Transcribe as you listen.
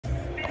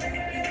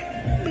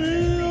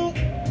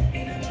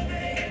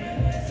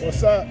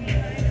What's up?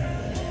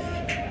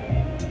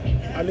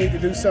 I need to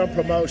do some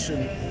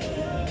promotion.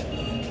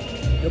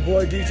 Your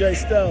boy DJ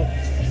Stealth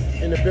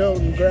in the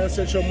building, Grand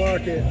Central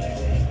Market,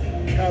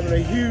 having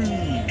a huge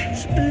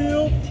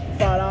deal,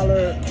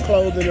 $5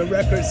 clothing and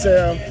record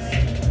sale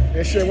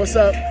and shit. What's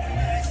up?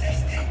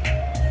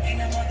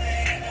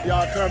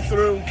 Y'all come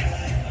through.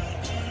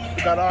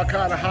 We got all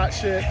kind of hot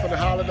shit for the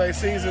holiday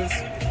seasons.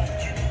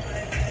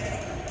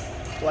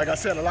 Like I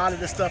said, a lot of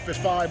this stuff is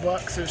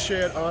 $5 and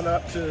shit on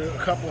up to a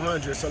couple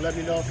hundred. So let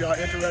me know if y'all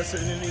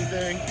interested in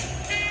anything.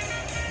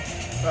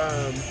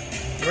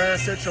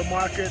 Grand Central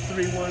Market,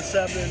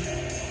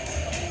 317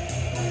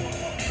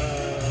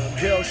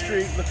 Hill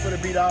Street. Look for the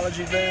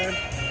Beatology van.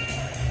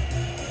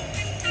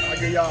 I'll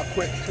give y'all a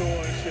quick tour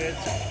and shit.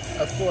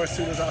 Of course, as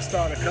soon as I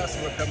start, a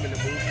customer come in the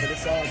booth, but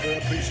it's all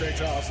good. Appreciate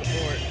y'all's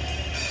support.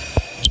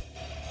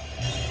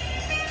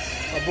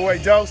 My boy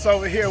Dose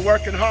over here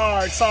working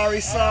hard.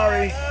 Sorry.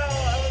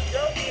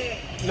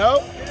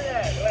 Nope.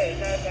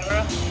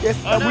 Yes,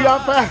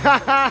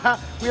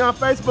 we on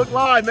Facebook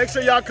Live. Make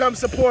sure y'all come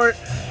support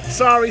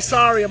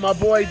Sorry, and my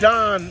boy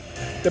Don.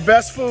 The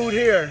best food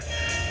here.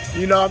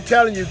 You know, I'm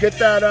telling you, get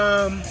that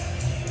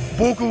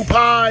buku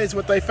pie is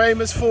what they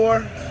famous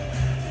for.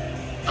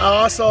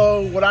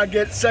 What I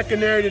get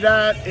secondary to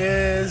that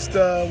is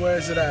the, where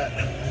is it at?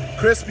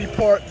 Crispy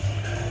pork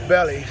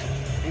belly.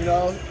 You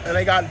know, and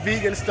they got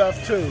vegan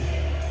stuff too.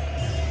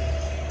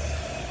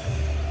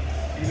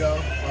 You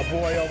know, my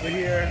boy over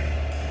here,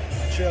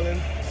 chilling.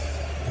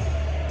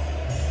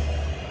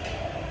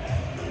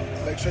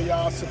 Make sure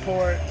y'all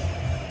support.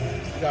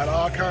 We got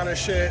all kind of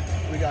shit.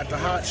 We got the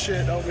hot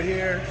shit over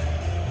here.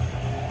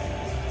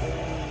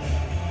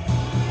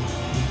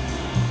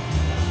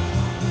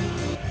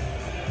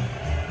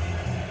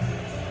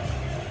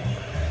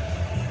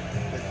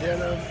 The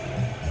denim,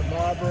 the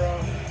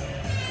Marlboro.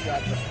 We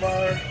got the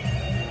fur.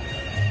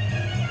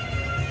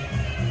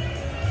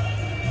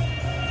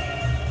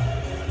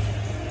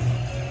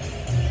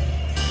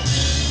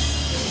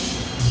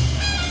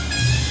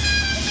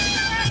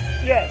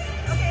 Yes.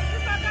 Okay,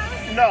 just about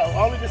those? No,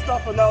 only the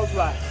stuff on those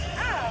racks.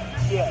 Oh.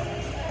 Yeah.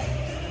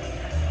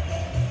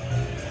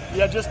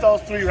 Yeah, just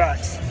those 3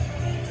 racks.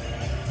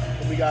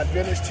 We got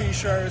vintage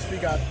t-shirts. We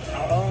got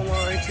our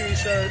online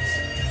t-shirts.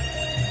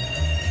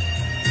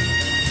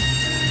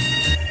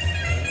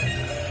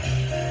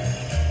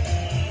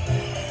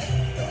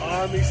 The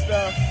army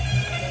stuff.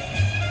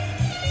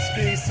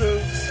 Ski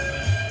suits.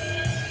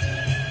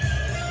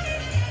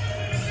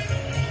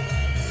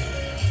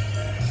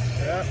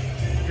 Yep.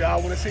 If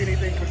y'all want to see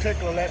anything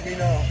particular, let me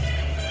know.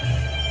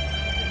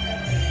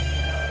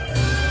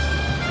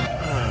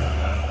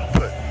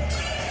 Put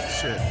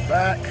shit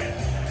back.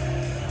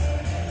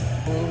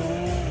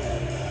 Boom.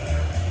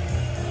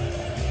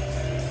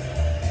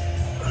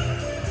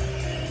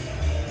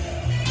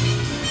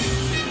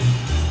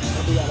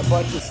 And we got a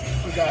bunch of,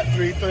 we got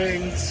 3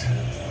 things.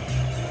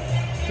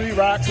 3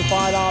 racks of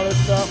 $5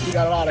 stuff. We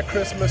got a lot of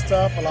Christmas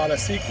stuff, a lot of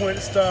sequin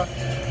stuff,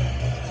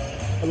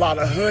 a lot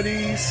of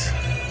hoodies,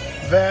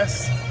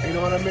 vests, you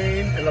know what I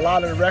mean? And a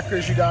lot of the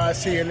records you guys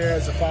see in there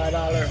is a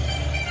 $5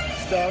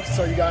 stuff.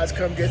 So you guys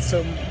come get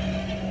some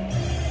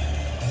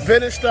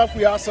vintage stuff.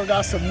 We also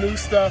got some new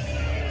stuff,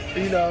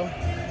 you know,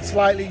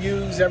 slightly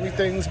used.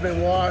 Everything's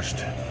been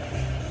washed.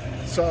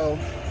 So,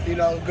 you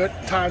know, good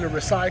time to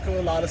recycle.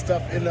 A lot of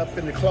stuff end up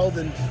in the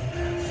clothing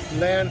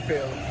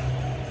landfill.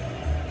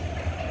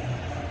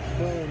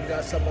 Boom, we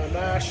got some of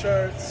my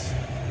shirts.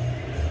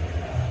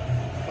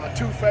 My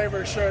 2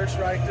 favorite shirts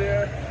right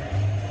there.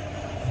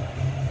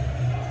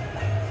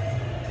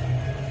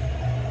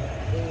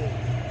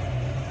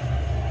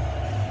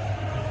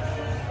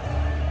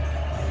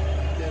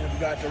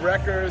 Got the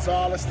records,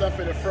 all the stuff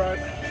in the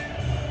front.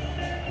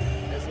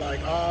 It's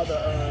like all the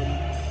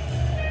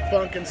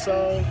funk and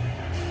soul.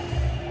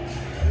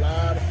 A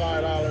lot of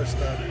 $5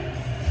 stuff.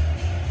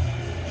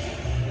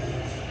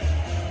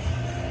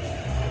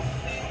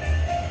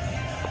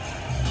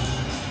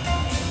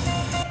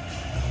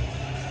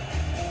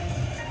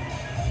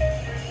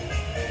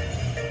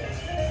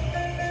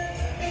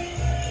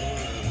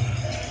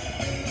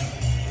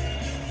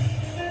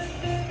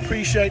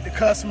 Appreciate the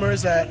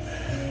customers that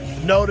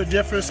know the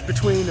difference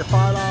between the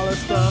 $5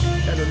 stuff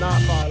and the not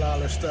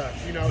 $5 stuff.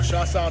 You know,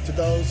 shouts out to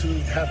those who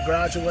have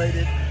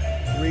graduated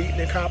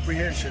reading and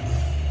comprehension.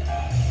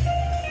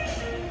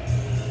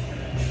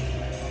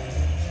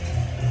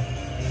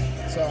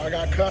 So I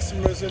got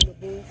customers in the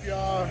booth,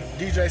 y'all.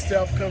 DJ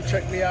Stealth, come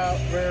check me out.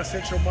 Grand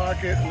Central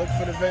Market, look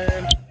for the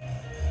van.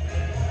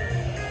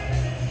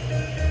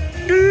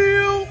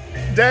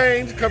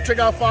 Dane, come check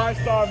out 5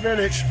 Star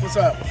Vintage. What's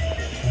up?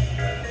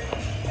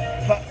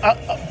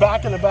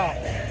 Back in the back.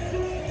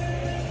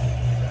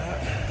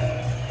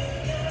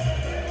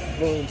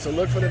 Boom. So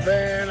look for the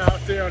van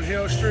out there on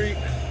Hill Street.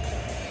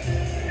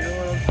 You know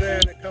what I'm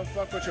saying? And come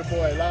fuck with your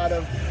boy. A lot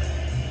of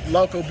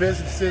local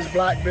businesses,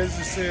 black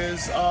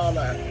businesses, all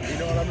that. You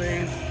know what I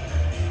mean?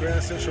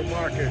 Grand Central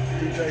Market,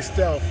 DJ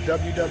Stealth,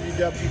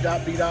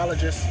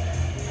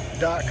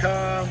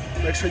 www.beatologist.com.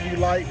 Make sure you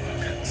like,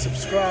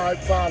 subscribe,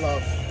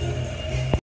 follow.